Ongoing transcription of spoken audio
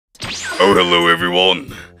Oh, hello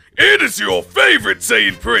everyone. It is your favorite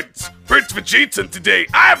Saiyan Prince, Prince Vegeta, and today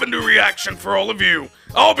I have a new reaction for all of you.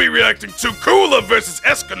 I'll be reacting to Cooler vs.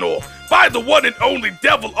 ESCANOR by the one and only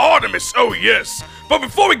DevilArtemis, oh yes. But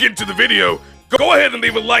before we get into the video, go ahead and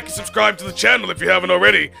leave a like and subscribe to the channel if you haven't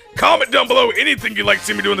already. Comment down below anything you'd like to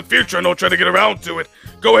see me do in the future and I'll try to get around to it.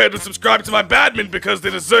 Go ahead and subscribe to my BADMEN because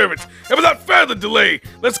they deserve it. And without further delay,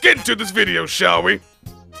 let's get into this video, shall we?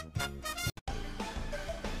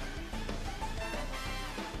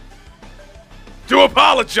 To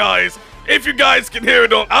apologize if you guys can hear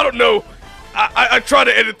it on, I don't know, I try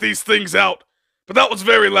to edit these things out, but that was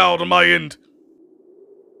very loud on my end.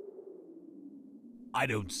 I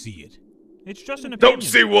don't see it. It's just an opinion. Don't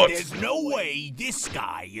see what? There's no way this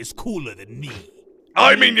guy is cooler than me.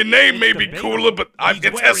 I mean, your name may be cooler, but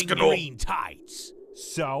it's ESCANOR. Green tights.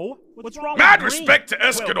 So? What's wrong Mad with green? respect to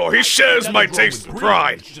ESCANOR, he shares my taste and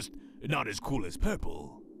pride. It's just not as cool as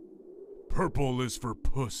purple. Purple is for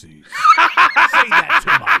pussies. Say that to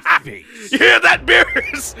my face. You hear that,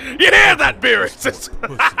 Beerus? You hear that, Beerus? This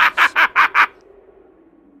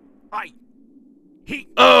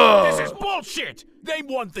is bullshit. Name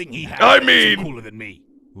one thing he has. I mean, cooler than me.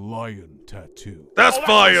 Lion tattoo. That's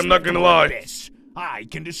fine. I'm not gonna lie. I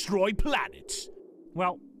can destroy planets.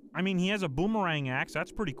 Well, I mean, he has a boomerang axe.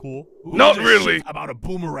 That's pretty cool. Not Who gives a really. shit about a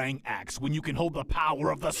boomerang axe when you can hold the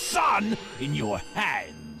power of the sun in your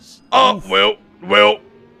hands. Oh, well,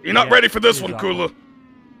 you're not ready for this one, Cooler.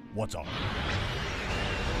 What's up?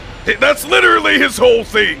 That's literally his whole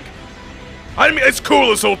thing. I mean, it's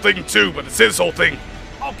Cooler's whole thing too, but it's his whole thing.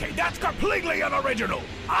 Okay, that's completely unoriginal.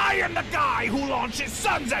 I am the guy who launches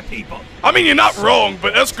suns at people. I mean, you're not wrong,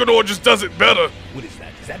 but ESCANOR just does it better. What is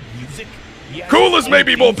that? Is that music? Yes. Cooler's may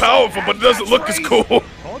be more powerful, but it doesn't look as cool.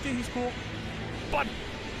 Told you he's cool. But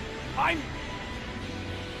I'm...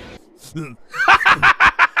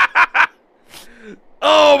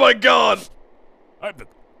 Oh my god. I'm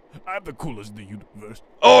the coolest in the universe.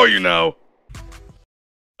 Oh, you know.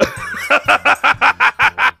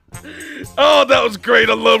 Oh, that was great.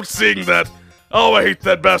 I loved seeing that. Oh, I hate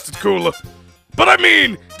that bastard Cooler. But I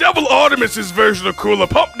mean, DevilArtemis' version of Cooler,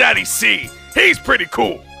 Pump Daddy C, he's pretty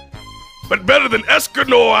cool. But better than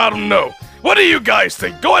ESCANOR, I don't know. What do you guys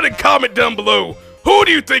think? Go ahead and comment down below. Who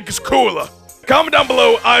do you think is cooler? Comment down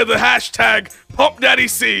below either hashtag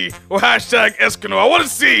PumpDaddyC or hashtag ESCANOR. I want to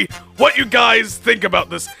see what you guys think about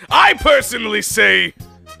this. I personally say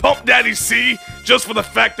Pump Daddy C, just for the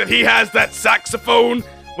fact that he has that saxophone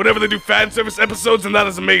whenever they do fan service episodes, and that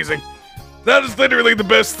is amazing. That is literally the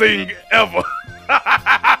best thing ever.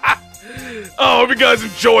 Oh, hope you guys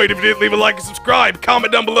enjoyed. If you did, leave a like and subscribe.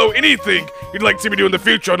 Comment down below anything you'd like to see me do in the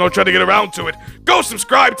future, and I'll try to get around to it. Go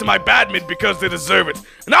subscribe to my BADMEN because they deserve it.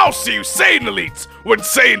 And I'll see you Saiyan Elites when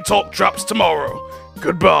Saiyan Talk drops tomorrow.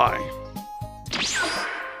 Goodbye.